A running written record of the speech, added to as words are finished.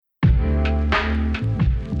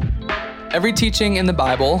Every teaching in the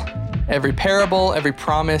Bible, every parable, every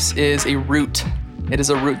promise is a root. It is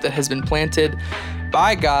a root that has been planted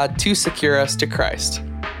by God to secure us to Christ.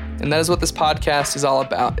 And that is what this podcast is all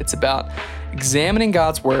about. It's about examining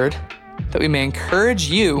God's word that we may encourage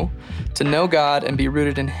you to know God and be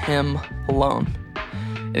rooted in Him alone.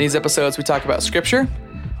 In these episodes, we talk about scripture,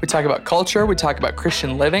 we talk about culture, we talk about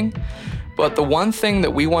Christian living. But the one thing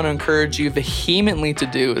that we want to encourage you vehemently to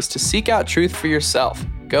do is to seek out truth for yourself.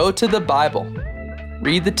 Go to the Bible,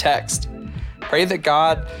 read the text, pray that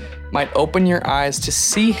God might open your eyes to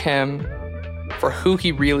see Him for who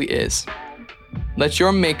He really is. Let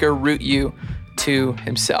your Maker root you to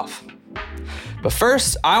Himself. But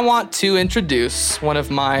first, I want to introduce one of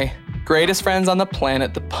my greatest friends on the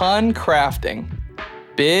planet, the pun crafting,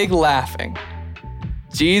 big laughing,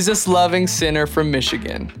 Jesus-loving sinner from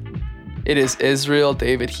Michigan. It is Israel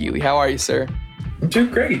David Healy. How are you, sir? I'm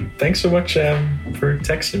doing great. Thanks so much for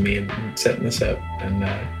texting me and setting this up. And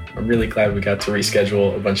I'm really glad we got to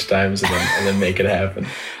reschedule a bunch of times and then make it happen.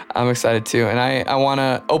 I'm excited too. And I want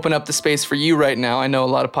to open up the space for you right now. I know a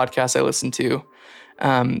lot of podcasts I listen to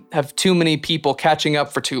have too many people catching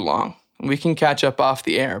up for too long. We can catch up off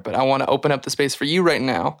the air, but I want to open up the space for you right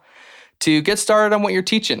now to get started on what you're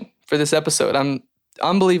teaching for this episode. I'm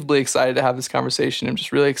unbelievably excited to have this conversation. I'm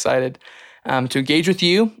just really excited to engage with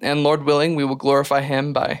you, and Lord willing, we will glorify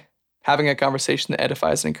Him by having a conversation that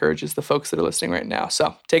edifies and encourages the folks that are listening right now.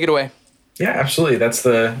 So take it away. Yeah, absolutely. That's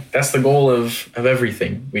the goal of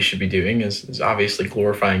everything we should be doing is obviously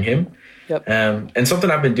glorifying Him. Yep. And something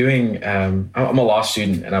I've been doing, I'm a law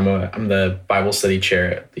student and I'm the Bible study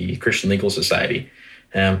chair at the Christian Legal Society.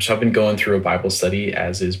 So I've been going through a Bible study,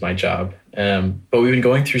 as is my job. But we've been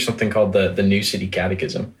going through something called the New City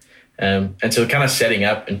Catechism. And so kind of setting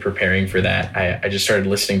up and preparing for that, I just started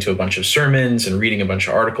listening to a bunch of sermons and reading a bunch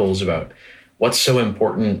of articles about what's so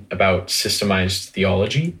important about systemized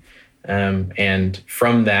theology. And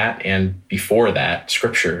from that and before that,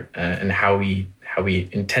 scripture, and how we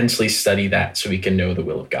intensely study that so we can know the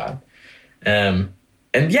will of God. And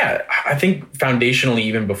yeah, I think foundationally,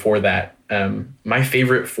 even before that, my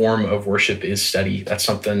favorite form of worship is study. That's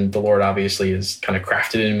something the Lord obviously has kind of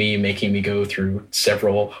crafted in me, making me go through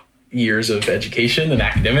several years of education and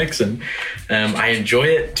academics. And I enjoy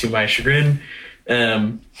it to my chagrin.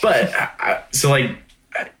 So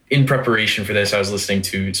in preparation for this, I was listening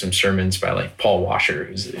to some sermons by like Paul Washer,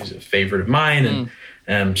 who's a favorite of mine,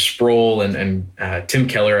 and Sproul and Tim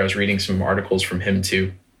Keller. I was reading some articles from him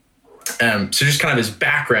too. So just kind of his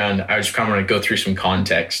background, I just kind of want to go through some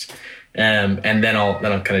context. And then I'll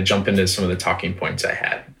kind of jump into some of the talking points I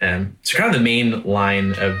had. So kind of the main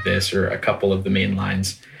line of this, or a couple of the main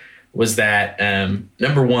lines, was that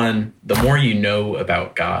number one, the more you know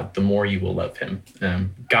about God, the more you will love Him.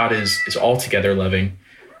 God is altogether loving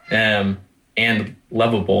and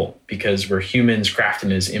lovable because we're humans crafted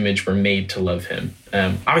in His image. We're made to love Him.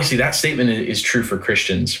 Obviously, that statement is true for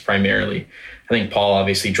Christians primarily. I think Paul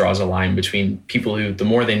obviously draws a line between people who, the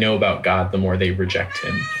more they know about God, the more they reject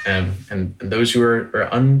Him, and those who are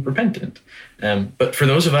unrepentant. But for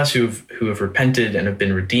those of us who have repented and have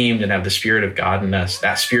been redeemed and have the Spirit of God in us,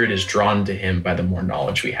 that Spirit is drawn to Him by the more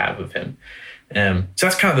knowledge we have of Him. So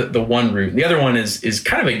that's kind of the one route. The other one is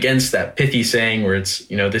kind of against that pithy saying where it's,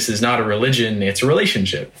 this is not a religion, it's a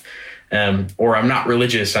relationship. Or I'm not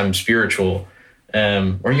religious, I'm spiritual.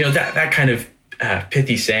 Or that kind of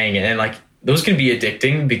pithy saying. And like, those can be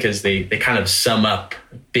addicting because they kind of sum up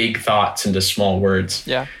big thoughts into small words.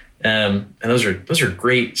 Yeah. And those are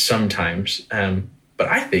great sometimes. But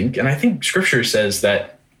I think Scripture says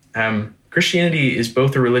that Christianity is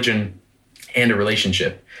both a religion and a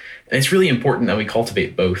relationship. And it's really important that we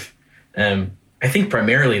cultivate both. I think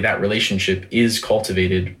primarily that relationship is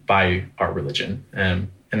cultivated by our religion. And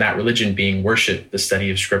that religion being worship, the study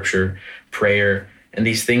of Scripture, prayer, and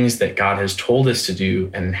these things that God has told us to do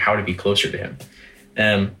and how to be closer to Him.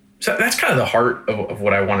 So that's kind of the heart of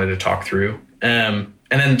what I wanted to talk through. And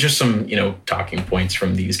then just some, talking points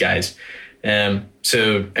from these guys. The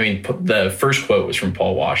first quote was from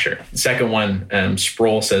Paul Washer. The second one,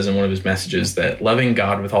 Sproul says in one of his messages that loving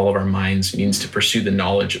God with all of our minds means to pursue the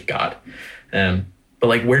knowledge of God.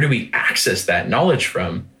 But where do we access that knowledge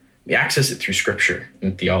from? We access it through scripture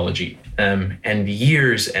and theology, and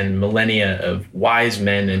years and millennia of wise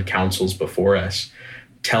men and councils before us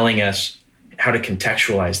telling us how to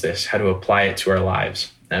contextualize this, how to apply it to our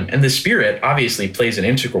lives. And the Spirit obviously plays an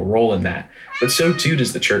integral role in that, but so too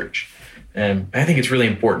does the church. I think it's really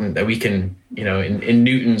important that we can, in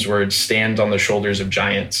Newton's words, stand on the shoulders of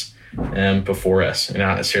giants before us, and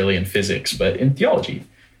not necessarily in physics, but in theology.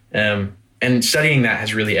 And studying that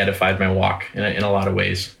has really edified my walk in a lot of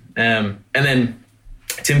ways. And then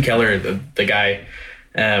Tim Keller, the guy,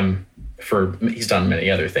 he's done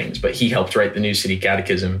many other things, but he helped write the New City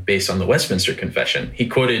Catechism based on the Westminster Confession. He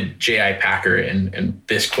quoted J.I. Packer in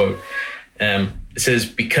this quote. It says,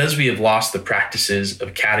 "Because we have lost the practices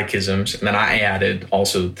of catechisms," and then I added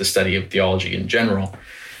also the study of theology in general,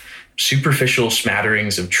 "superficial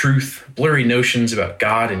smatterings of truth, blurry notions about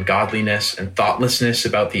God and godliness, and thoughtlessness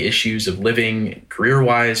about the issues of living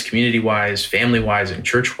career-wise, community-wise, family-wise, and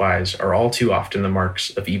church-wise are all too often the marks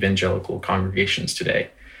of evangelical congregations today."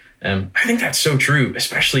 I think that's so true,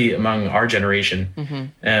 especially among our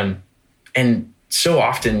generation. And so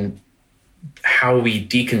often how we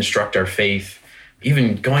deconstruct our faith,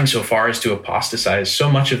 even going so far as to apostatize,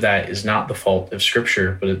 so much of that is not the fault of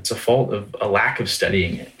Scripture, but it's a fault of a lack of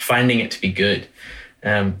studying it, finding it to be good,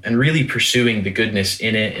 and really pursuing the goodness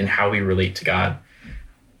in it and how we relate to God.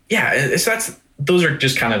 Yeah, those are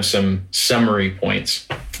just kind of some summary points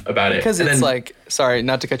about it. Because sorry,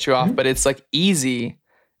 not to cut you off, but it's like easy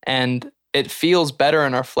and it feels better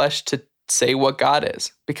in our flesh to say what God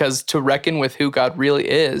is, because to reckon with who God really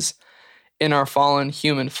is in our fallen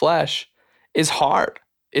human flesh is hard.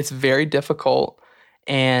 It's very difficult.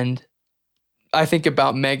 And I think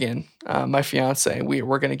about Megan, my fiance.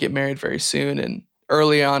 We're going to get married very soon. And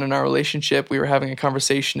early on in our relationship, we were having a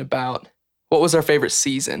conversation about what was our favorite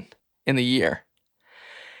season in the year.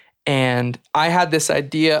 And I had this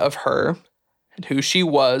idea of her and who she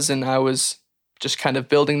was. And I was just kind of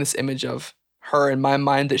building this image of her in my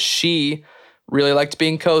mind, that she really liked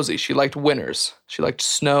being cozy. She liked winters. She liked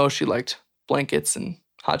snow. She liked blankets and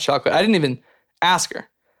hot chocolate. I didn't even ask her.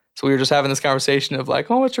 So we were just having this conversation of like,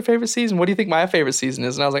 oh, what's your favorite season? What do you think my favorite season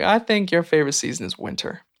is? And I was like, I think your favorite season is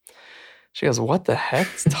winter. She goes, what the heck?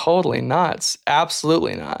 It's totally not. It's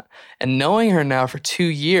absolutely not. And knowing her now for 2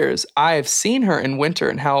 years, I have seen her in winter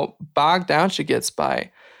and how bogged down she gets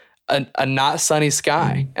by a not sunny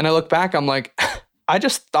sky. And I look back, I'm like, I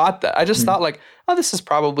just thought that. I just thought like, oh, this is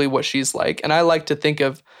probably what she's like. And I like to think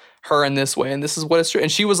of her in this way, and this is what it's true. And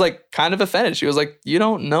she was like kind of offended. She was like, you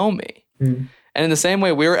don't know me. And in the same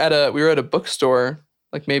way, we were at a bookstore,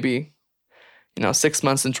 like maybe, 6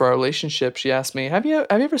 months into our relationship. She asked me, have you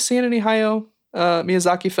ever seen any Hayao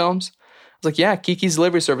Miyazaki films? I was like, yeah, Kiki's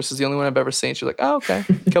Delivery Service is the only one I've ever seen. She was like, oh, okay.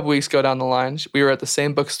 A couple weeks go down the line, we were at the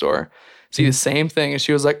same bookstore, see the same thing. And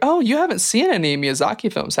she was like, oh, you haven't seen any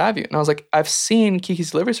Miyazaki films, have you? And I was like, I've seen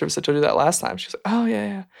Kiki's Delivery Service. I told you that last time. She was like, oh,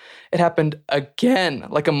 yeah. It happened again,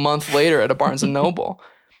 like a month later at a Barnes & Noble.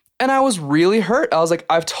 And I was really hurt. I was like,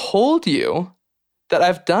 I've told you that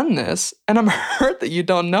I've done this, and I'm hurt that you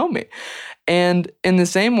don't know me. And in the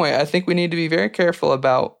same way, I think we need to be very careful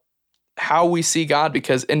about how we see God,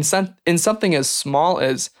 because in something as small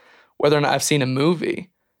as whether or not I've seen a movie,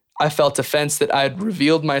 I felt offense that I had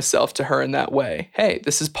revealed myself to her in that way. Hey,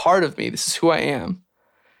 this is part of me. This is who I am.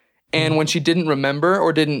 And when she didn't remember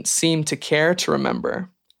or didn't seem to care to remember,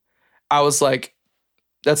 I was like,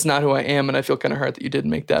 that's not who I am. And I feel kind of hurt that you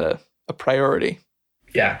didn't make that a priority.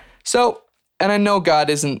 Yeah. So, and I know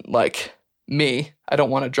God isn't like me. I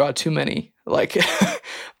don't want to draw too many like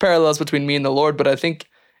parallels between me and the Lord, but I think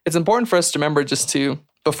it's important for us to remember just to,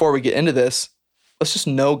 before we get into this, let's just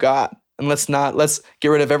know God. And let's get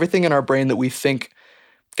rid of everything in our brain that we think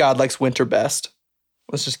God likes winter best.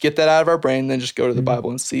 Let's just get that out of our brain and then just go to the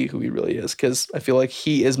Bible and see who he really is. Because I feel like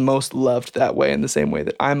he is most loved that way, in the same way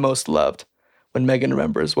that I'm most loved when Megan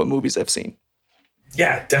remembers what movies I've seen.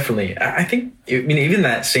 Yeah, definitely. I think, even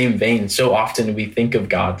that same vein, so often we think of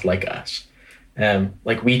God like us.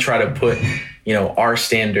 Like we try to put, our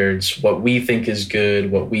standards, what we think is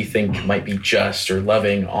good, what we think might be just or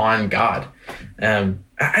loving on God.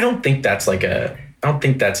 I don't think that's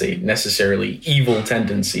a necessarily evil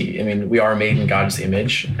tendency. I mean, we are made in God's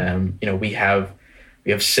image. We have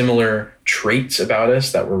similar traits about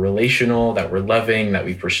us, that we're relational, that we're loving, that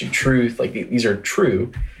we pursue truth. Like these are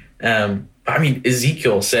true.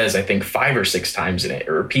 Ezekiel says, I think 5 or 6 times in it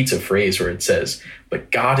repeats a phrase where it says,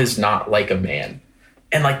 but God is not like a man.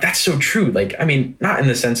 And that's so true. Not in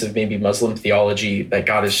the sense of maybe Muslim theology that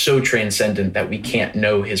God is so transcendent that we can't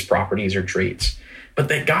know his properties or traits, but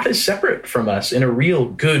that God is separate from us in a real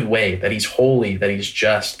good way, that he's holy, that he's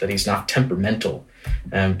just, that he's not temperamental.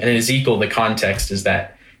 And in Ezekiel, the context is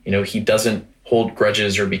that, he doesn't hold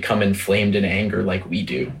grudges or become inflamed in anger like we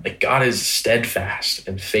do. God is steadfast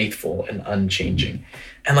and faithful and unchanging.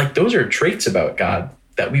 And those are traits about God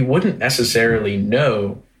that we wouldn't necessarily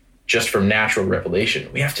know just from natural revelation.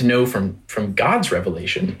 We have to know from God's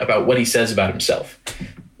revelation about what he says about himself,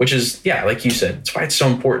 which is, like you said, it's why it's so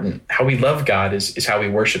important. How we love God is how we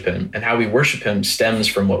worship him, and how we worship him stems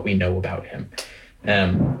from what we know about him.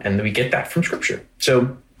 And we get that from Scripture.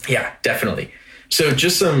 So Yeah, definitely. So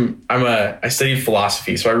just I studied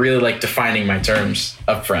philosophy, so I really like defining my terms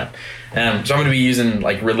up front. So I'm going to be using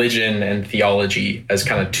like religion and theology as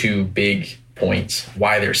kind of two big points,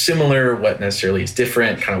 why they're similar, what necessarily is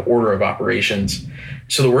different, kind of order of operations.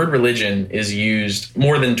 So the word religion is used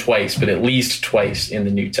more than twice, but at least twice in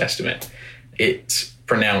the New Testament. It's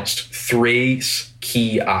pronounced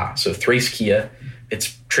threskia. So threskia,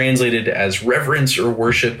 it's translated as reverence or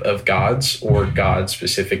worship of gods, or God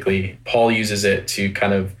specifically. Paul uses it to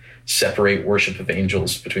kind of separate worship of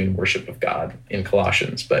angels between worship of God in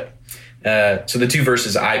Colossians. But so the two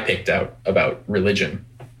verses I picked out about religion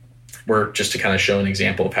were just to kind of show an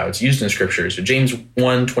example of how it's used in Scripture. So James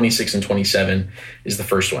 1:26 and 27 is the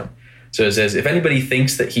first one. So it says, if anybody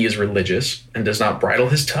thinks that he is religious and does not bridle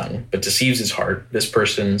his tongue, but deceives his heart, this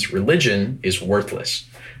person's religion is worthless.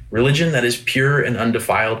 Religion that is pure and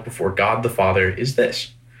undefiled before God the Father is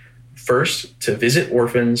this: first, to visit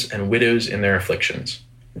orphans and widows in their afflictions;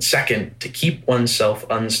 and second, to keep oneself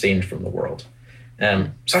unstained from the world.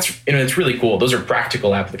 So that's, it's really cool. Those are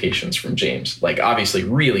practical applications from James, like obviously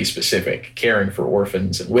really specific, caring for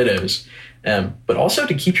orphans and widows, but also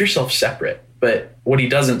to keep yourself separate. But what he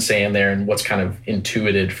doesn't say in there, and what's kind of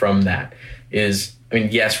intuited from that, is,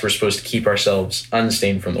 yes, we're supposed to keep ourselves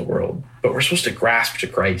unstained from the world, but we're supposed to grasp to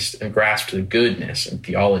Christ and grasp to the goodness and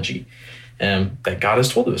theology that God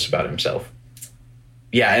has told us about himself.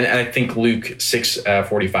 Yeah, and I think Luke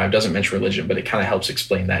 6:45 doesn't mention religion, but it kind of helps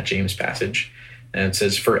explain that James passage. And it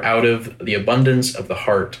says, for out of the abundance of the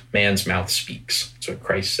heart, man's mouth speaks. That's what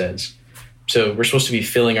Christ says. So we're supposed to be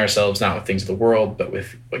filling ourselves not with things of the world, but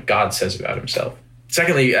with what God says about himself.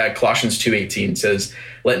 Secondly, Colossians 2:18 says,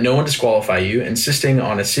 let no one disqualify you, insisting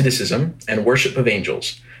on asceticism and worship of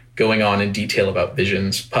angels, going on in detail about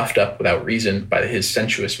visions, puffed up without reason by his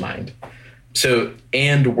sensuous mind. So,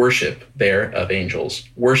 and worship there of angels.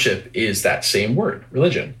 Worship is that same word,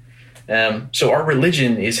 religion. So our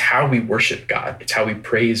religion is how we worship God. It's how we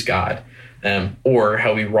praise God, or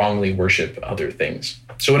how we wrongly worship other things.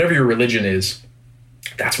 So whatever your religion is,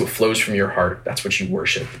 that's what flows from your heart. That's what you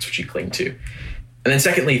worship. That's what you cling to. And then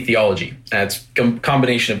secondly, theology. It's a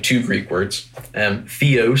combination of two Greek words,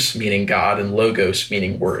 theos, meaning God, and logos,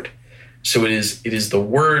 meaning word. So it is the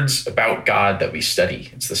words about God that we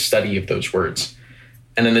study. It's the study of those words.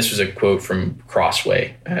 And then this was a quote from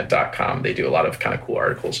crossway.com. They do a lot of kind of cool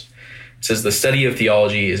articles. It says, the study of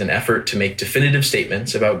theology is an effort to make definitive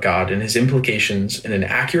statements about God and his implications in an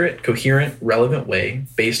accurate, coherent, relevant way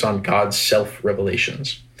based on God's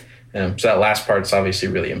self-revelations. So that last part is obviously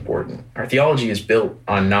really important. Our theology is built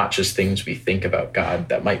on not just things we think about God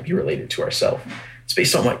that might be related to ourselves. It's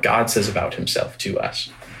based on what God says about himself to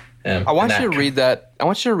us. I want you to read that. I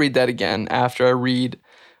want you to read that again after I read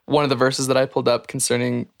one of the verses that I pulled up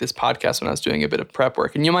concerning this podcast when I was doing a bit of prep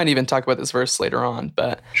work. And you might even talk about this verse later on,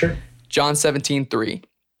 but sure. John 17:3.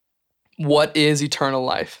 What is eternal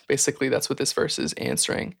life? Basically, that's what this verse is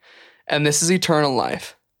answering. And this is eternal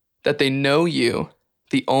life, that they know you,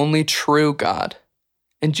 the only true God,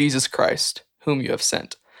 and Jesus Christ, whom you have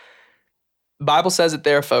sent. The Bible says it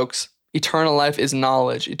there, folks. Eternal life is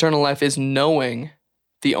knowledge. Eternal life is knowing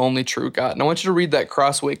the only true God. And I want you to read that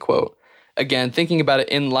Crossway quote again, thinking about it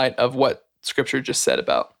in light of what Scripture just said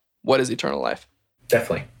about what is eternal life.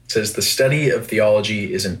 Definitely. It says, the study of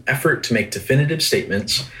theology is an effort to make definitive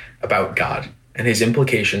statements about God and his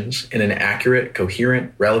implications in an accurate,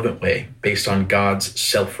 coherent, relevant way based on God's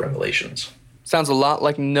self-revelations. Sounds a lot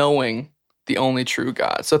like knowing the only true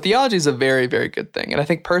God. So theology is a very, very good thing. And I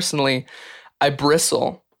think personally, I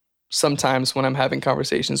bristle sometimes when I'm having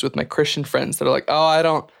conversations with my Christian friends that are like, oh, I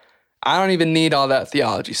don't even need all that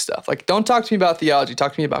theology stuff. Like, don't talk to me about theology,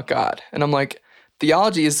 talk to me about God. And I'm like,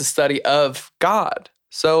 theology is the study of God.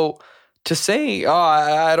 So to say, oh,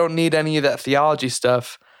 I don't need any of that theology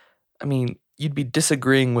stuff, you'd be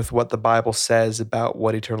disagreeing with what the Bible says about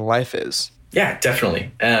what eternal life is. Yeah,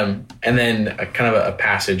 definitely. And then a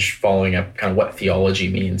passage following up kind of what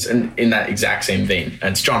theology means. And in that exact same vein,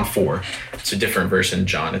 it's John 4. It's a different verse in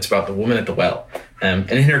John. It's about the woman at the well.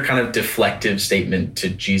 And in her kind of deflective statement to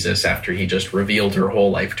Jesus after he just revealed her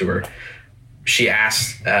whole life to her, she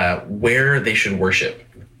asked where they should worship.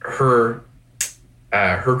 Her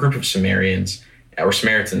group of Samaritans,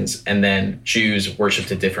 and then Jews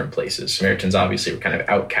worshipped at different places. Samaritans obviously were kind of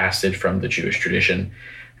outcasted from the Jewish tradition.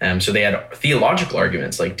 So they had theological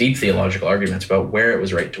arguments, like deep theological arguments about where it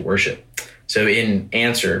was right to worship. So in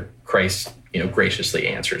answer, Christ, graciously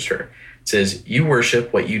answers her. It says, you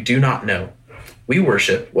worship what you do not know. We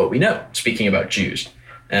worship what we know, speaking about Jews.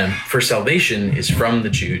 For salvation is from the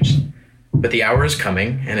Jews. But the hour is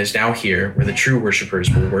coming and is now here where the true worshipers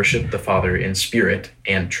will worship the Father in spirit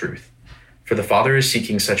and truth. For the Father is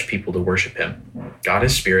seeking such people to worship him. God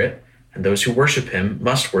is spirit, and those who worship him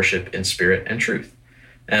must worship in spirit and truth.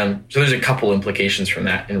 So there's a couple implications from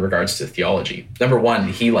that in regards to theology. Number one,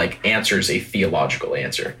 he answers a theological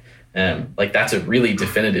answer. That's a really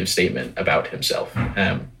definitive statement about himself,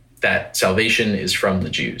 that salvation is from the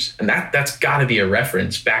Jews. And that's got to be a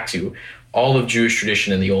reference back to all of Jewish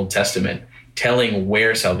tradition in the Old Testament, telling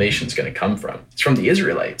where salvation is going to come from. It's from the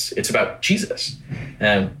Israelites. It's about Jesus.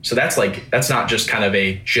 So that's not just kind of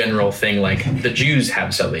a general thing like the Jews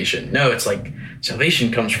have salvation. No, it's like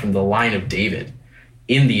salvation comes from the line of David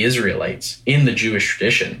in the Israelites, in the Jewish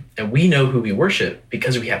tradition. And we know who we worship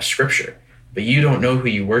because we have scripture, but you don't know who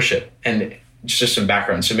you worship. And just some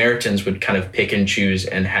background, Samaritans would kind of pick and choose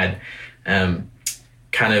and had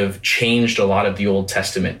kind of changed a lot of the Old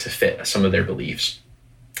Testament to fit some of their beliefs.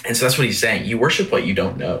 And so that's what he's saying. You worship what you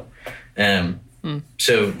don't know.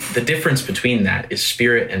 So the difference between that is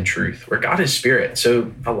spirit and truth, where God is spirit.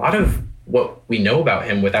 So a lot of what we know about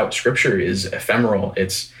him without scripture is ephemeral.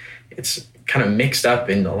 It's kind of mixed up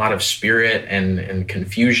in a lot of spirit and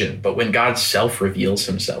confusion. But when God self-reveals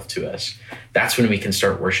himself to us, that's when we can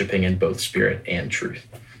start worshiping in both spirit and truth.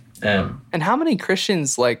 And how many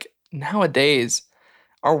Christians nowadays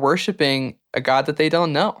are worshiping a God that they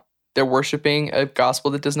don't know? They're worshiping a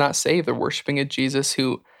gospel that does not save. They're worshiping a Jesus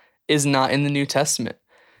who is not in the New Testament.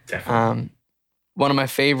 Definitely. One of my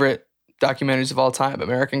favorite documentaries of all time,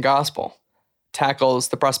 American Gospel, tackles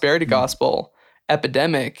the prosperity gospel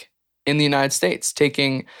epidemic in the United States,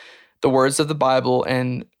 taking the words of the Bible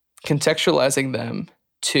and contextualizing them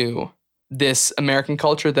to this American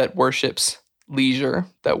culture that worships leisure,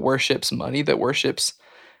 that worships money, that worships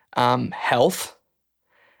health,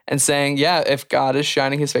 and saying, yeah, if God is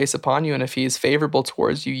shining his face upon you and if he is favorable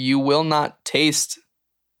towards you, you will not taste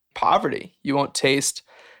poverty. You won't taste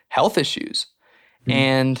health issues. Mm-hmm.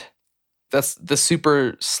 And that's the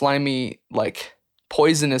super slimy,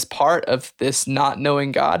 poisonous part of this not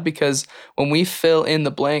knowing God, because when we fill in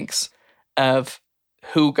the blanks of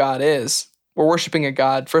who God is, we're worshiping a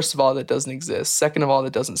God, first of all, that doesn't exist. Second of all,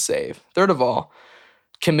 that doesn't save. Third of all,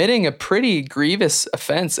 committing a pretty grievous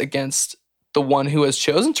offense against the one who has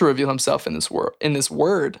chosen to reveal himself in this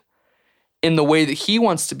word, in the way that he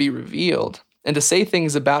wants to be revealed, and to say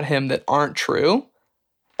things about him that aren't true.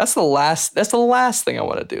 That's the last thing I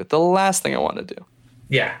want to do. The last thing I want to do.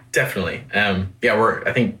 Yeah, definitely.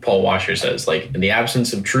 I think Paul Washer says, in the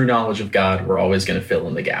absence of true knowledge of God, we're always going to fill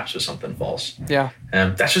in the gaps with something false. Yeah.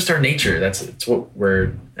 That's just our nature. It's what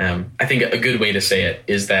we're, I think a good way to say it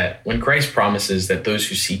is that when Christ promises that those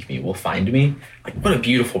who seek me will find me, what a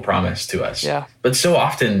beautiful promise to us. Yeah. But so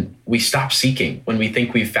often we stop seeking when we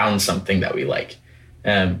think we've found something that we like.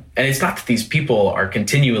 And it's not that these people are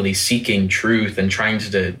continually seeking truth and trying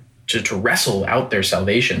to wrestle out their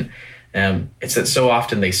salvation. It's that so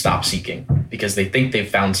often they stop seeking because they think they've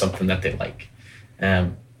found something that they like.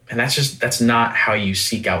 And that's not how you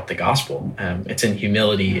seek out the gospel. It's in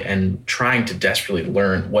humility and trying to desperately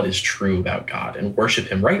learn what is true about God and worship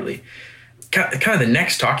him rightly. Kind of the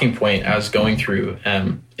next talking point I was going through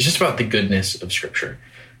is just about the goodness of Scripture.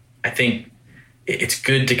 I think it's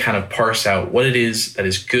good to kind of parse out what it is that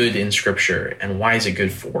is good in Scripture and why is it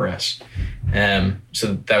good for us.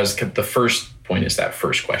 So that was the first point, is that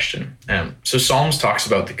first question. So Psalms talks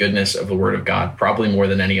about the goodness of the Word of God probably more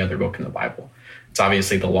than any other book in the Bible. It's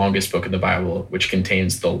obviously the longest book in the Bible, which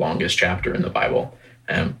contains the longest chapter in the Bible,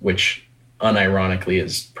 which unironically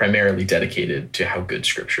is primarily dedicated to how good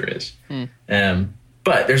Scripture is.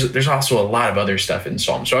 But there's also a lot of other stuff in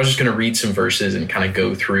Psalms. So I was just going to read some verses and kind of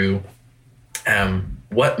go through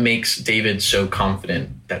what makes David so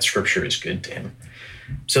confident that Scripture is good to him.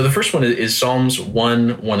 So the first one is Psalms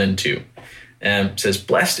 1:1 and 2. It says,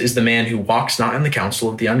 "Blessed is the man who walks not in the counsel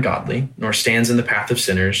of the ungodly, nor stands in the path of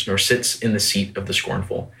sinners, nor sits in the seat of the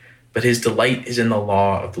scornful. But his delight is in the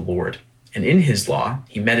law of the Lord, and in his law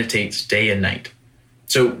he meditates day and night."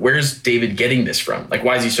 So where's David getting this from?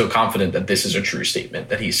 Why is he so confident that this is a true statement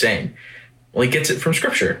that he's saying? Well, he gets it from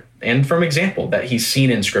Scripture and from example that he's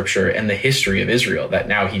seen in Scripture and the history of Israel that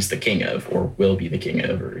now he's the king of, or will be the king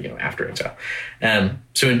of, or after exile.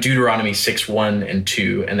 So in Deuteronomy 6:1 and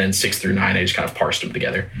 2, and then 6 through 9, I just kind of parsed them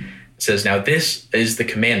together. It says, "Now this is the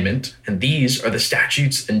commandment, and these are the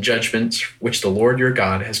statutes and judgments which the Lord your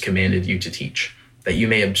God has commanded you to teach, that you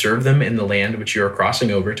may observe them in the land which you are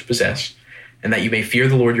crossing over to possess, and that you may fear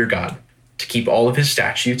the Lord your God, to keep all of his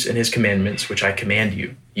statutes and his commandments which I command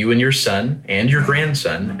you, you and your son and your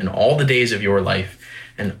grandson, and all the days of your life,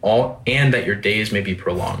 and that your days may be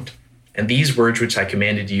prolonged. And these words which I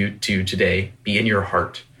commanded you to today be in your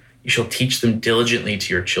heart. You shall teach them diligently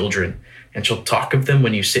to your children, and shall talk of them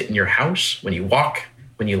when you sit in your house, when you walk,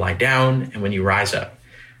 when you lie down, and when you rise up.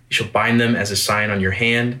 You shall bind them as a sign on your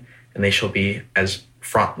hand, and they shall be as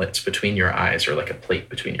frontlets between your eyes, or like a plate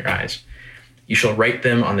between your eyes. You shall write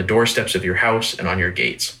them on the doorsteps of your house and on your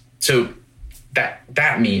gates. So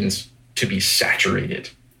that means to be saturated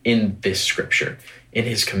in this scripture, in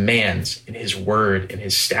his commands, in his word, in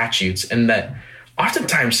his statutes, and that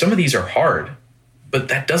oftentimes some of these are hard, but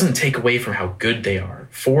that doesn't take away from how good they are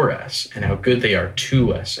for us and how good they are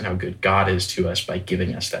to us and how good God is to us by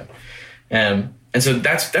giving us them. And so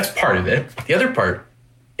that's part of it. The other part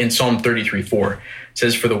in Psalm 33:4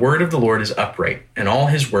 says, "For the word of the Lord is upright, and all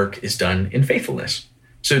his work is done in faithfulness."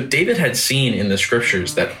 So David had seen in the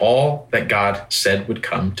scriptures that all that God said would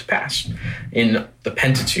come to pass. In the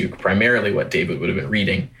Pentateuch, primarily what David would have been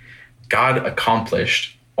reading, God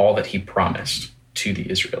accomplished all that he promised to the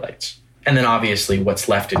Israelites. And then obviously what's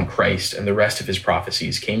left in Christ and the rest of his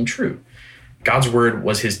prophecies came true. God's word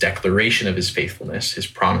was his declaration of his faithfulness, his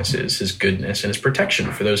promises, his goodness, and his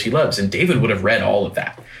protection for those he loves. And David would have read all of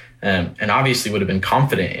that and obviously would have been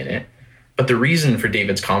confident in it. But the reason for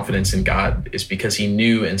David's confidence in God is because he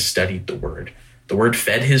knew and studied the word. The word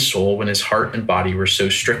fed his soul when his heart and body were so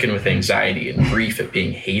stricken with anxiety and grief at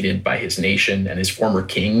being hated by his nation and his former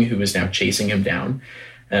king who was now chasing him down.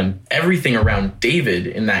 Everything around David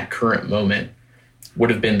in that current moment would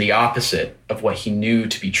have been the opposite of what he knew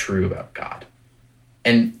to be true about God.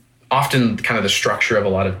 And often kind of the structure of a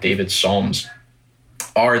lot of David's Psalms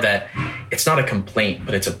are that it's not a complaint,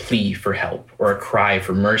 but it's a plea for help or a cry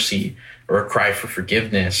for mercy or a cry for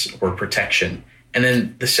forgiveness or protection. And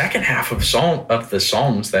then the second half of the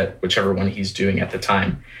Psalms, that whichever one he's doing at the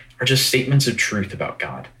time, are just statements of truth about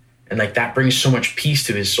God. And like that brings so much peace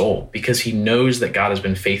to his soul because he knows that God has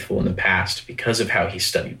been faithful in the past because of how he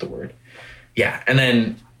studied the word. Yeah. And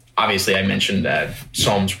then obviously I mentioned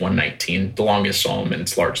Psalms 119, the longest psalm, and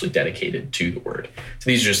it's largely dedicated to the word. So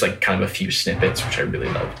these are just like kind of a few snippets, which I really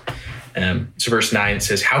loved. So verse 9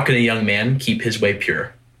 says, "How can a young man keep his way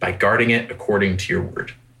pure? By guarding it according to your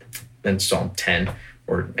word." Then Psalm 10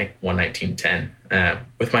 or 119:10.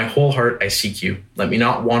 "With my whole heart I seek you. Let me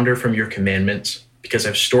not wander from your commandments, because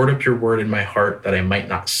I've stored up your word in my heart that I might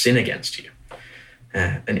not sin against you."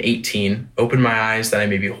 And 18, "Open my eyes that I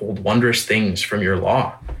may behold wondrous things from your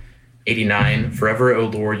law." 89, "Forever, O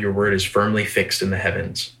Lord, your word is firmly fixed in the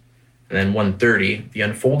heavens." And then 130, "The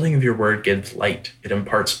unfolding of your word gives light. It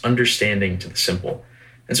imparts understanding to the simple."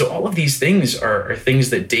 And so all of these things are things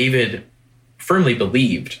that David firmly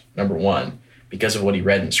believed, number one, because of what he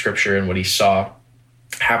read in scripture and what he saw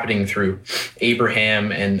happening through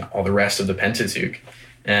Abraham and all the rest of the Pentateuch.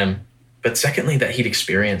 But secondly, that he'd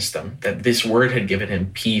experienced them, that this word had given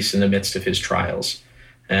him peace in the midst of his trials.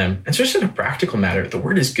 And so just in a practical matter, the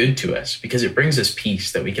word is good to us because it brings us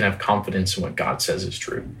peace that we can have confidence in what God says is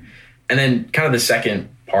true. And then kind of the second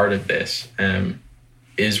part of this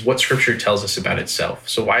is what scripture tells us about itself.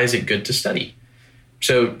 So why is it good to study?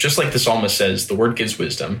 So just like the psalmist says, the word gives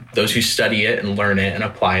wisdom. Those who study it and learn it and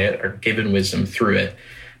apply it are given wisdom through it.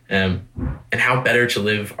 And how better to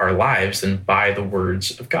live our lives than by the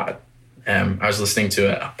words of God. I was listening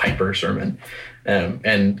to a Piper sermon,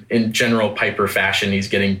 and in general Piper fashion, he's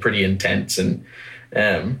getting pretty intense and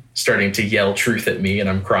starting to yell truth at me, and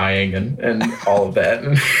I'm crying and all of that.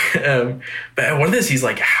 But one of this, he's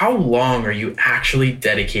like, "How long are you actually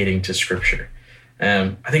dedicating to scripture?"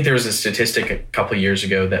 I think there was a statistic a couple of years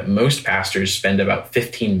ago that most pastors spend about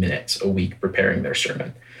 15 minutes a week preparing their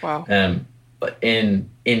sermon. Wow. But in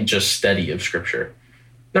just study of scripture.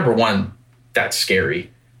 Number one, that's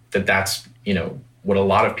scary. That's what a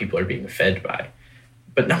lot of people are being fed by.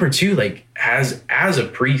 But number two, like as a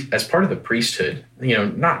priest, as part of the priesthood,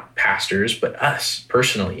 not pastors, but us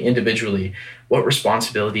personally, individually, what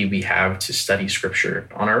responsibility we have to study scripture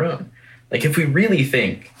on our own. Like if we really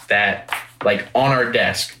think that like on our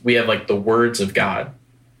desk, we have like the words of God,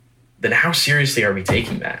 then how seriously are we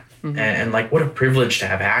taking that? Mm-hmm. And like what a privilege to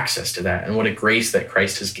have access to that, and what a grace that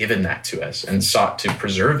Christ has given that to us and sought to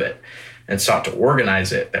preserve it and sought to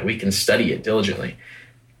organize it, that we can study it diligently.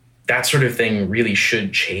 That sort of thing really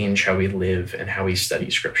should change how we live and how we study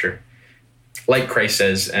scripture. Like Christ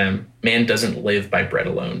says, man doesn't live by bread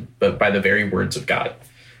alone, but by the very words of God.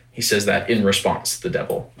 He says that in response to the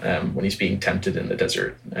devil when he's being tempted in the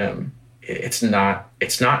desert. It's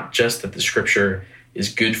not just that the scripture is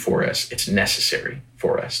good for us, it's necessary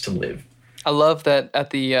for us to live. I love that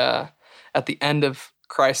at the end of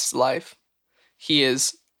Christ's life, he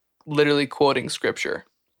is literally quoting scripture.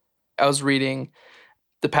 I was reading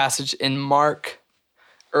the passage in Mark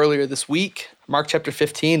earlier this week, Mark chapter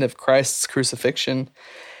 15 of Christ's crucifixion,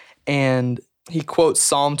 and he quotes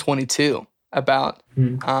Psalm 22 about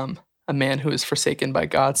a man who is forsaken by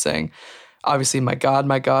God, saying, obviously, my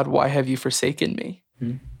God, why have you forsaken me?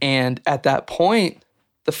 And at that point,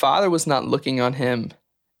 the Father was not looking on him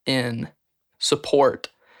in support.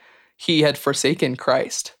 He had forsaken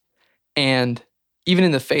Christ. And even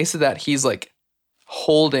in the face of that, he's like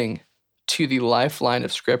holding to the lifeline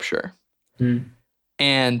of Scripture.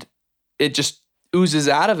 And it just oozes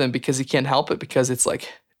out of him because he can't help it, because it's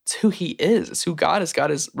like, it's who he is. It's who God is. God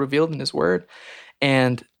is revealed in his word.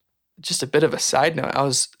 And just a bit of a side note, I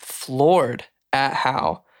was floored at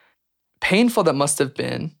how painful that must have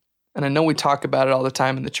been. And I know we talk about it all the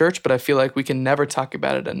time in the church, but I feel like we can never talk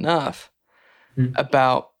about it enough,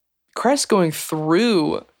 about Christ going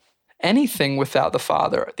through anything without the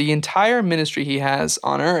Father. The entire ministry he has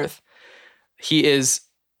on earth, he is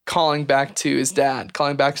calling back to his dad,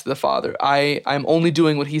 calling back to the Father. I'm only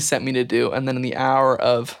doing what he sent me to do. And then in the hour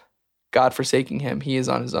of God forsaking him, he is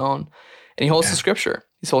on his own. And he holds the Scripture.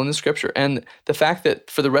 He's holding the Scripture. And the fact that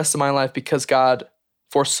for the rest of my life, because God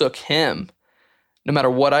forsook him, no matter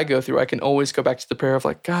what I go through, I can always go back to the prayer of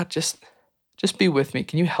like, God, just be with me.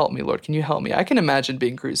 Can you help me, Lord? Can you help me? I can imagine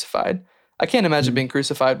being crucified. I can't imagine being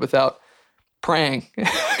crucified without praying,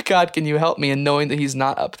 God, can you help me? And knowing that he's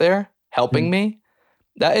not up there helping me,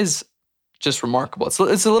 that is just remarkable. It's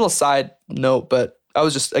a little side note, but I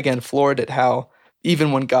was just, again, floored at how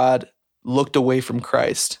even when God looked away from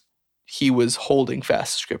Christ, he was holding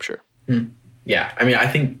fast to Scripture. Yeah. I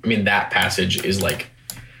think that passage is like,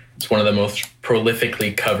 it's one of the most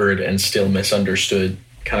prolifically covered and still misunderstood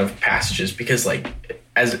kind of passages, because like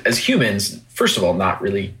as humans, first of all, not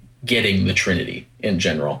really getting the Trinity in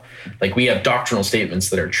general. Like we have doctrinal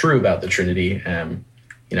statements that are true about the Trinity,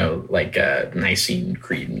 like Nicene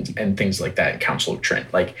Creed and things like that, and Council of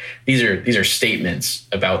Trent. Like these are statements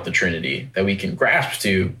about the Trinity that we can grasp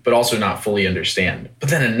to, but also not fully understand. But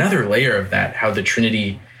then another layer of that, how the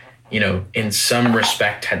Trinity, in some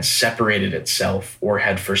respect had separated itself or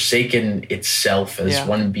had forsaken itself as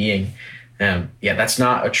one being. That's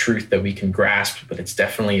not a truth that we can grasp, but it's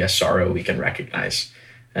definitely a sorrow we can recognize,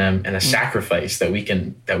 and a sacrifice that we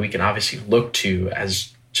can obviously look to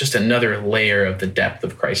as just another layer of the depth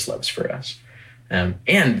of Christ's love for us,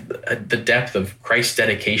 and the depth of Christ's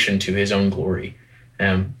dedication to his own glory,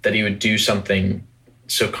 that he would do something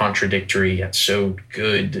so contradictory yet so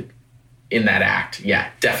good in that act. Yeah,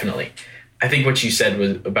 definitely. I think what you said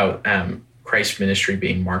was about Christ's ministry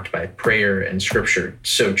being marked by prayer and Scripture,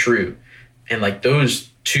 so true. And like those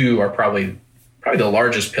two are probably the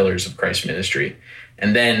largest pillars of Christ's ministry.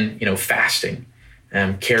 And then, fasting,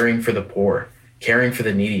 caring for the poor, caring for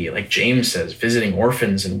the needy, like James says, visiting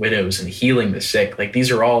orphans and widows and healing the sick. Like these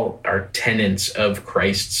are all our tenets of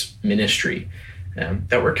Christ's ministry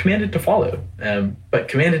that we're commanded to follow, but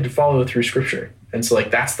commanded to follow through Scripture. And so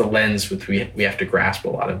like that's the lens with we have to grasp a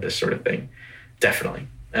lot of this sort of thing, definitely.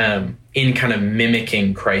 In kind of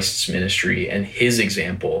mimicking Christ's ministry and his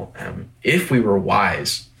example, if we were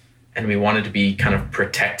wise and we wanted to be kind of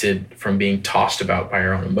protected from being tossed about by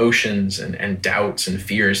our own emotions and doubts and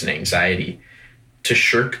fears and anxiety, to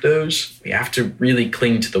shirk those, we have to really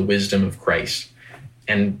cling to the wisdom of Christ,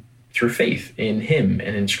 and through faith in him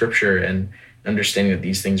and in Scripture and understanding that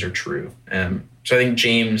these things are true. So I think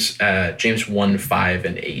James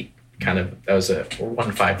 1:5-8, that was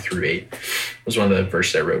 1:5-8 was one of the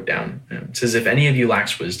verses I wrote down. It says, if any of you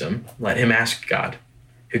lacks wisdom, let him ask God,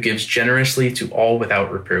 who gives generously to all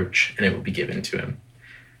without reproach, and it will be given to him.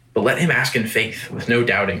 But let him ask in faith with no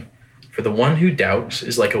doubting, for the one who doubts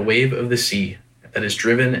is like a wave of the sea that is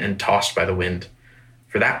driven and tossed by the wind.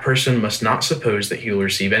 For that person must not suppose that he will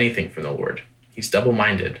receive anything from the Lord. He's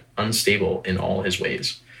double-minded, unstable in all his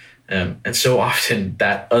ways. And so often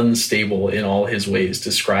that unstable in all his ways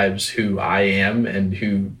describes who I am and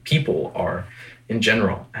who people are in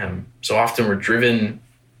general. So often we're driven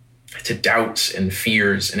to doubts and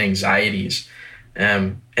fears and anxieties,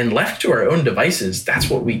 and left to our own devices, that's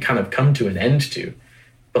what we kind of come to an end to.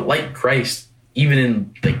 But like Christ, even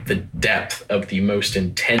in like the depth of the most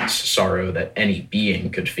intense sorrow that any being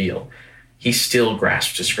could feel, he still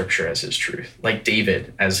grasps to Scripture as his truth, like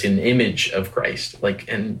David as an image of Christ.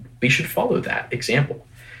 And we should follow that example.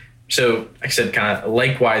 So, like I said, kind of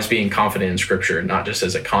likewise being confident in Scripture, not just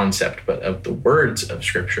as a concept, but of the words of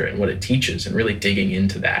Scripture and what it teaches, and really digging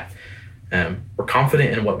into that. We're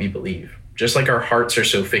confident in what we believe. Just like our hearts are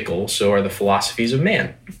so fickle, so are the philosophies of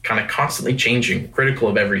man, kind of constantly changing, critical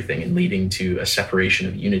of everything, and leading to a separation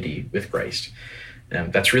of unity with Christ.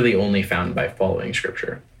 That's really only found by following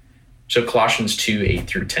Scripture. So Colossians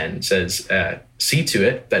 2:8-10 says, see to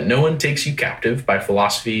it that no one takes you captive by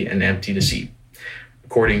philosophy and empty deceit,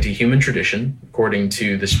 according to human tradition, according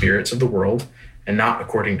to the spirits of the world, and not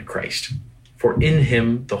according to Christ. For in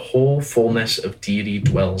him the whole fullness of deity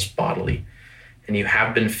dwells bodily, and you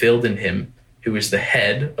have been filled in him, who is the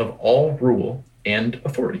head of all rule and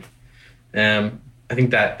authority. I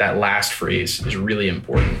think that last phrase is really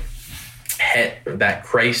important. That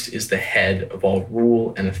Christ is the head of all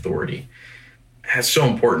rule and authority. That's so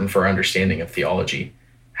important for our understanding of theology.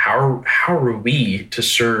 How are we to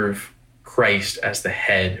serve Christ as the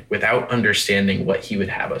head without understanding what he would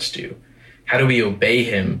have us do? How do we obey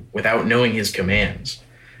him without knowing his commands?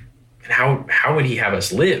 And how would he have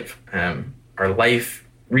us live? Our life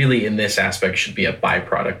really in this aspect should be a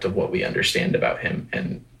byproduct of what we understand about him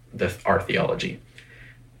and our theology.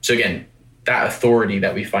 So again, that authority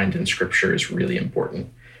that we find in Scripture is really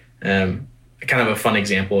important. Kind of a fun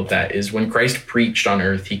example of that is when Christ preached on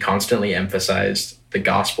earth, he constantly emphasized the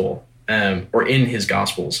gospel, or in his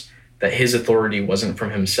gospels, that his authority wasn't from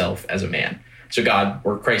himself as a man. So God,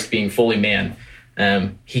 or Christ being fully man,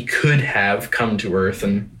 he could have come to earth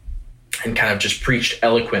and kind of just preached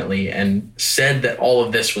eloquently and said that all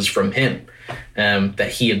of this was from him, that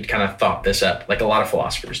he had kind of thought this up, like a lot of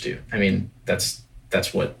philosophers do. I mean, that's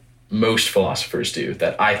what most philosophers do,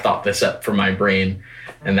 that I thought this up for my brain,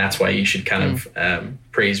 and that's why you should kind of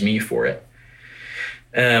praise me for it.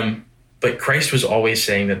 But Christ was always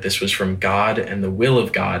saying that this was from God and the will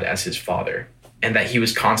of God as his Father, and that he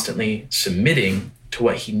was constantly submitting to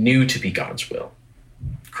what he knew to be God's will.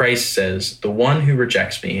 Christ says, "The one who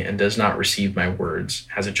rejects me and does not receive my words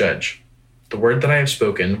has a judge. The word that I have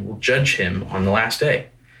spoken will judge him on the last day.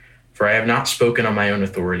 For I have not spoken on my own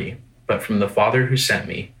authority, but from the Father who sent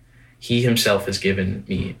me. He himself has given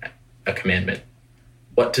me a commandment,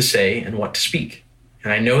 what to say and what to speak.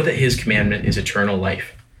 And I know that his commandment is eternal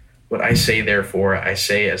life. What I say, therefore, I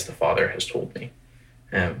say as the Father has told me."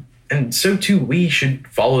 And so too, we should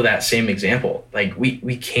follow that same example. Like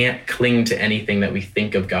we can't cling to anything that we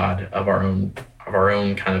think of God, of our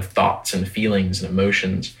own kind of thoughts and feelings and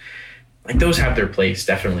emotions. Like those have their place,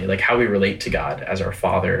 definitely. Like how we relate to God as our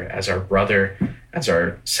Father, as our brother, as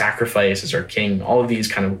our sacrifice, as our King. All of these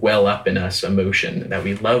kind of well up in us emotion that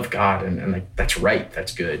we love God, and like that's right,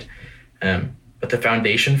 that's good. But the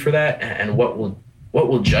foundation for that and what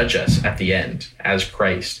will judge us at the end as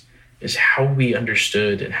Christ is how we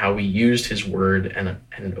understood and how we used his word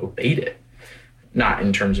and obeyed it. Not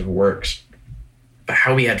in terms of works, but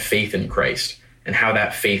how we had faith in Christ and how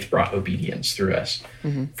that faith brought obedience through us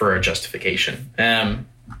for our justification.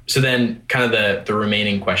 So then kind of the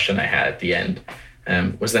remaining question I had at the end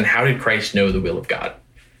was then how did Christ know the will of God?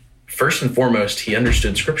 First and foremost, he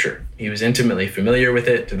understood Scripture. He was intimately familiar with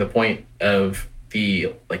it to the point of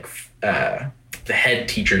the head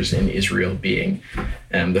teachers in Israel being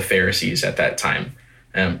the Pharisees at that time.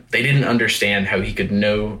 They didn't understand how he could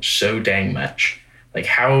know so dang much. Like,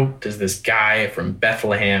 how does this guy from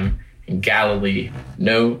Bethlehem in Galilee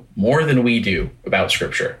know more than we do about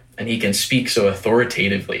Scripture? And he can speak so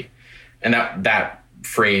authoritatively. And that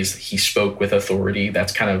phrase, he spoke with authority,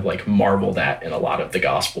 that's kind of like marveled at in a lot of the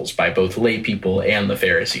Gospels by both lay people and the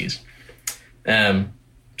Pharisees.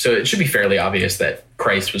 So it should be fairly obvious that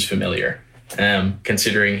Christ was familiar,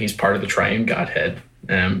 considering he's part of the triune Godhead.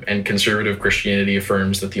 And conservative Christianity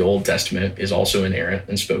affirms that the Old Testament is also inerrant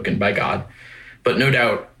and spoken by God. But no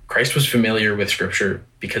doubt, Christ was familiar with Scripture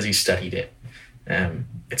because he studied it.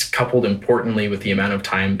 It's coupled importantly with the amount of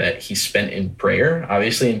time that he spent in prayer,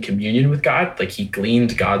 obviously in communion with God. Like he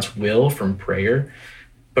gleaned God's will from prayer,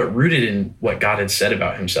 but rooted in what God had said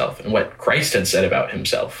about himself and what Christ had said about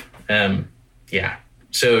himself.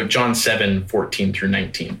 So John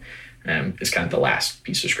 7:14-19 is kind of the last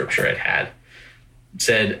piece of Scripture I'd had. It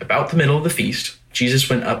said, about the middle of the feast, Jesus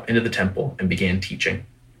went up into the temple and began teaching.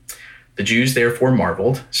 The Jews therefore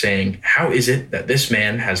marveled, saying, "How is it that this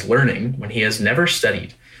man has learning when he has never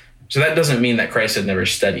studied?" So that doesn't mean that Christ had never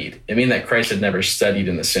studied. It means that Christ had never studied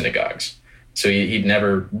in the synagogues. So he'd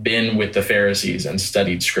never been with the Pharisees and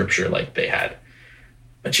studied Scripture like they had.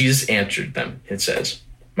 But Jesus answered them, it says,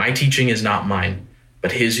 "My teaching is not mine,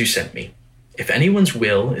 but his who sent me. If anyone's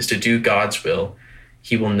will is to do God's will,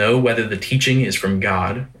 he will know whether the teaching is from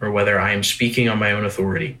God or whether I am speaking on my own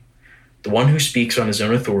authority. The one who speaks on his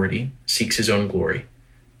own authority seeks his own glory,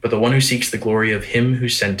 but the one who seeks the glory of him who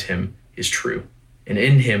sent him is true, and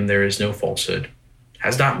in him there is no falsehood.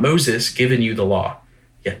 Has not Moses given you the law?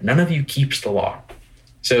 Yet none of you keeps the law."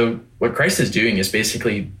 So what Christ is doing is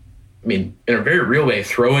basically, in a very real way,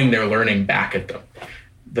 throwing their learning back at them.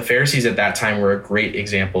 The Pharisees at that time were a great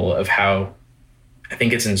example of how I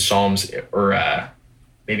think it's in Psalms or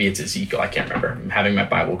maybe it's Ezekiel. I can't remember. I'm having my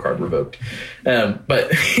Bible card revoked. But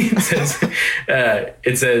it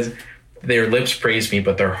says, their lips praised me,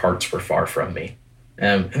 but their hearts were far from me.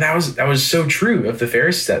 And that was so true of the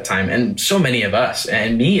Pharisees at that time, and so many of us,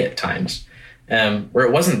 and me at times, where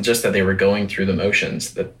it wasn't just that they were going through the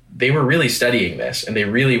motions, that they were really studying this, and they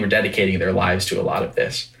really were dedicating their lives to a lot of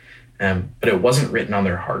this. But it wasn't written on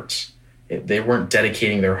their hearts. They weren't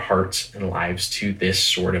dedicating their hearts and lives to this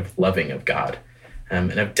sort of loving of God,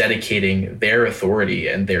 and of dedicating their authority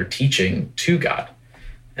and their teaching to God.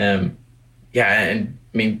 And I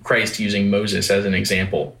mean, Christ using Moses as an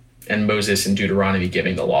example, and Moses in Deuteronomy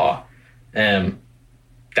giving the law.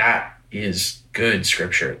 That is good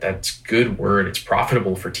scripture. That's good word. It's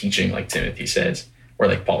profitable for teaching, like Timothy says, or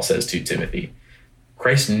like Paul says to Timothy.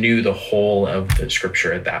 Christ knew the whole of the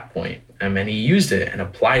scripture at that point, and he used it and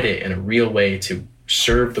applied it in a real way to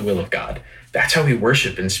serve the will of God. That's how we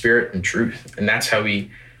worship in spirit and truth. And that's how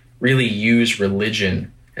we really use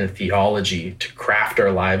religion and theology to craft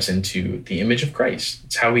our lives into the image of Christ.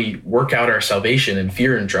 It's how we work out our salvation in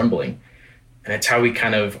fear and trembling. And it's how we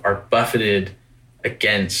kind of are buffeted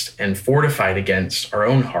against and fortified against our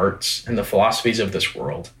own hearts and the philosophies of this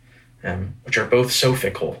world, which are both so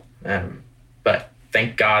fickle. But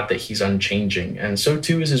thank God that he's unchanging. And so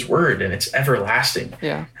too is his word, and it's everlasting.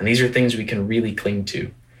 Yeah. And these are things we can really cling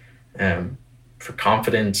to for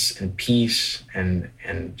confidence and peace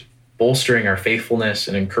and bolstering our faithfulness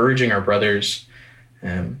and encouraging our brothers.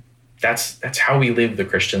 That's how we live the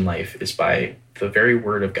Christian life, is by the very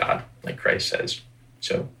word of God, like Christ says.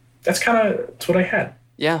 So that's what I had.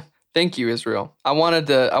 Yeah. Thank you, Israel. I want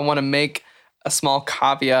to make a small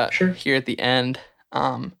caveat here at the end.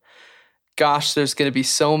 Gosh, there's going to be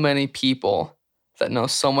so many people that know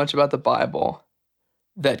so much about the Bible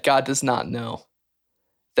that God does not know.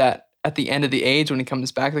 That at the end of the age, when he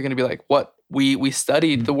comes back, they're going to be like, what? We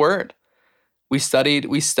studied the word. We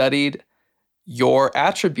studied your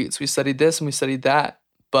attributes. We studied this and we studied that,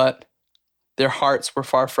 but their hearts were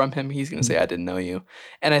far from him. He's going to say, I didn't know you.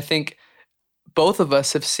 And I think both of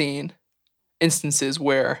us have seen instances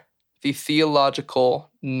where the theological,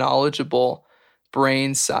 knowledgeable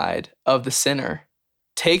brain side of the sinner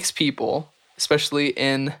takes people, especially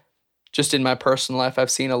in my personal life.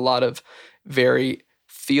 I've seen a lot of very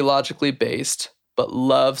theologically based but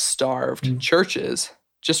love-starved churches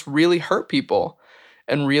just really hurt people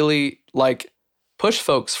and really push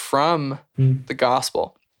folks from the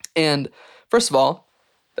gospel. And first of all,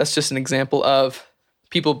 that's just an example of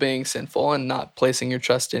people being sinful and not placing your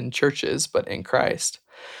trust in churches, but in Christ.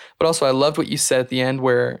 But also, I loved what you said at the end,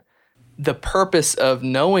 where the purpose of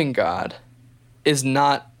knowing God is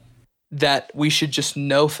not that we should just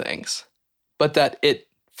know things, but that it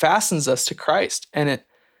fastens us to Christ and it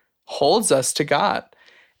holds us to God.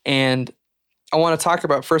 And I want to talk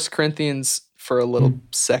about 1 Corinthians for a little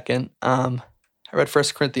second. I read 1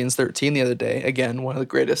 Corinthians 13 the other day. Again, one of the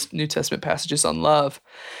greatest New Testament passages on love.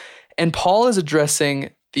 And Paul is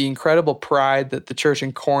addressing the incredible pride that the church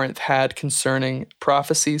in Corinth had concerning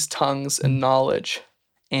prophecies, tongues, and knowledge.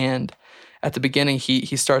 And at the beginning,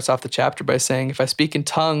 he starts off the chapter by saying, if I speak in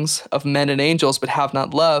tongues of men and angels but have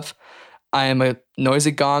not love, I am a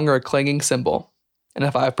noisy gong or a clanging cymbal. And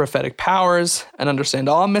if I have prophetic powers and understand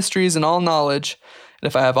all mysteries and all knowledge, and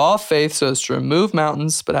if I have all faith so as to remove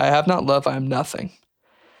mountains, but I have not love, I am nothing.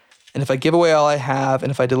 And if I give away all I have, and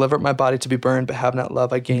if I deliver up my body to be burned, but have not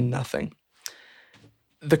love, I gain nothing.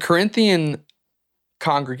 The Corinthian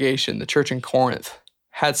congregation, the church in Corinth,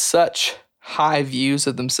 had such high views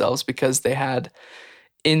of themselves because they had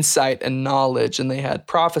insight and knowledge, and they had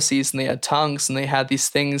prophecies, and they had tongues, and they had these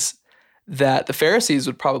things that the Pharisees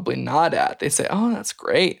would probably nod at. They'd say, oh, that's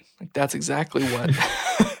great. That's exactly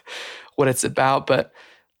what it's about. But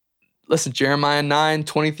listen, Jeremiah 9,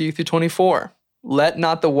 23 through 24. Let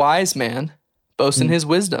not the wise man boast in his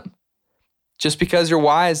wisdom. Just because you're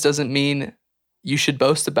wise doesn't mean you should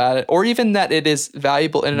boast about it, or even that it is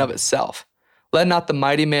valuable in and of itself. Let not the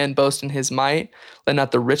mighty man boast in his might. Let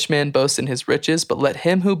not the rich man boast in his riches, but let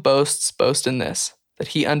him who boasts boast in this, that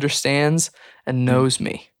he understands and knows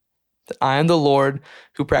me, that I am the Lord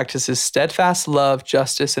who practices steadfast love,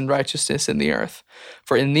 justice, and righteousness in the earth.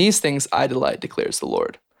 For in these things I delight, declares the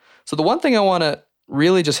Lord. So the one thing I want to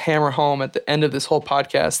really just hammer home at the end of this whole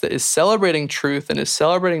podcast that is celebrating truth and is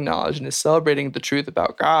celebrating knowledge and is celebrating the truth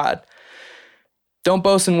about God, don't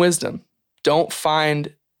boast in wisdom. Don't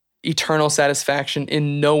find eternal satisfaction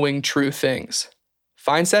in knowing true things.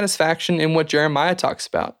 Find satisfaction in what Jeremiah talks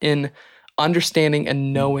about, in understanding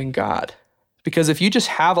and knowing God. Because if you just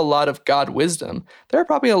have a lot of God wisdom, there are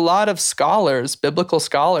probably a lot of scholars, biblical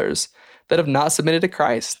scholars, that have not submitted to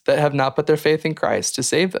Christ, that have not put their faith in Christ to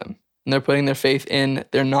save them. And they're putting their faith in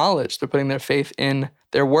their knowledge. They're putting their faith in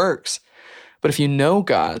their works. But if you know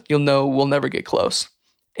God, you'll know we'll never get close.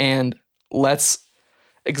 And let's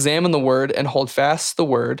examine the word and hold fast the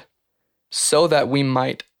word so that we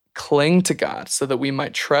might cling to God, so that we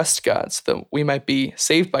might trust God, so that we might be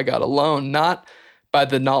saved by God alone, not by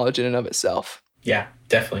the knowledge in and of itself. Yeah,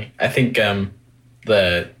 definitely. I think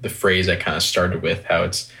the phrase I kind of started with, how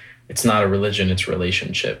it's not a religion, it's a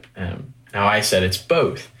relationship. Now I said it's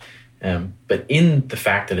both, but in the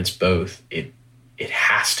fact that it's both, it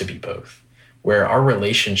has to be both, where our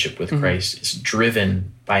relationship with Christ is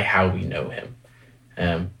driven by how we know him,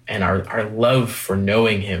 and our love for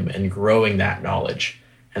knowing him and growing that knowledge.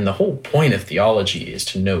 And the whole point of theology is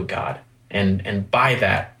to know God and by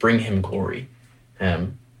that bring him glory.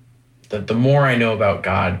 The more I know about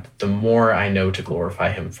God, the more I know to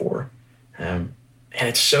glorify him for. And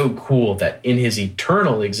it's so cool that in his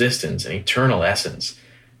eternal existence and eternal essence,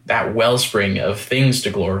 that wellspring of things to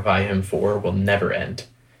glorify him for will never end.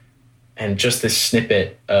 And just this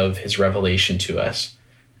snippet of his revelation to us,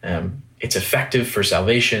 it's effective for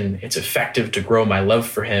salvation, it's effective to grow my love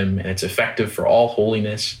for him, and it's effective for all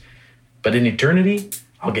holiness. But in eternity,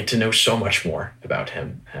 I'll get to know so much more about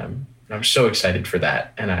him. And I'm so excited for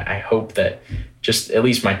that. And I hope that just at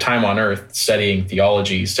least my time on earth studying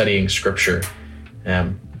theology, studying scripture,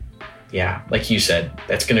 like you said,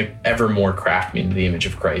 that's going to ever more craft me into the image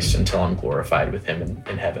of Christ until I'm glorified with him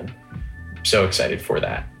in heaven. I'm so excited for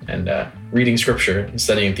that. And reading scripture and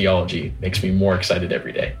studying theology makes me more excited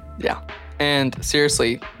every day. Yeah. And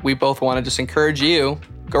seriously, we both want to just encourage you,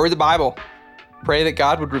 go read the Bible. Pray that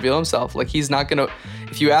God would reveal himself. Like he's not going to,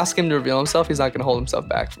 if you ask him to reveal himself, he's not going to hold himself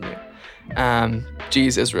back from you.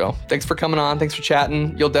 Geez, Israel, thanks for coming on. Thanks for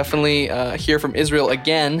chatting. You'll definitely hear from Israel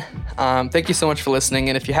again. Thank you so much for listening.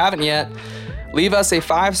 And if you haven't yet, leave us a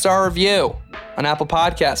 5-star review on Apple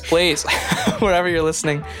Podcasts, please, wherever you're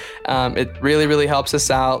listening. It really, really helps us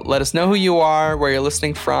out. Let us know who you are, where you're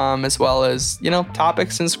listening from, as well as,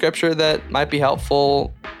 topics in scripture that might be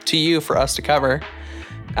helpful to you for us to cover.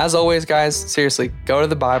 As always, guys, seriously, go to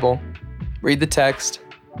the Bible, read the text,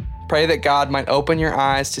 pray that God might open your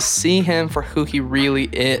eyes to see him for who he really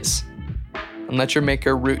is, and let your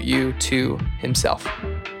Maker root you to himself.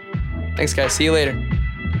 Thanks, guys. See you later.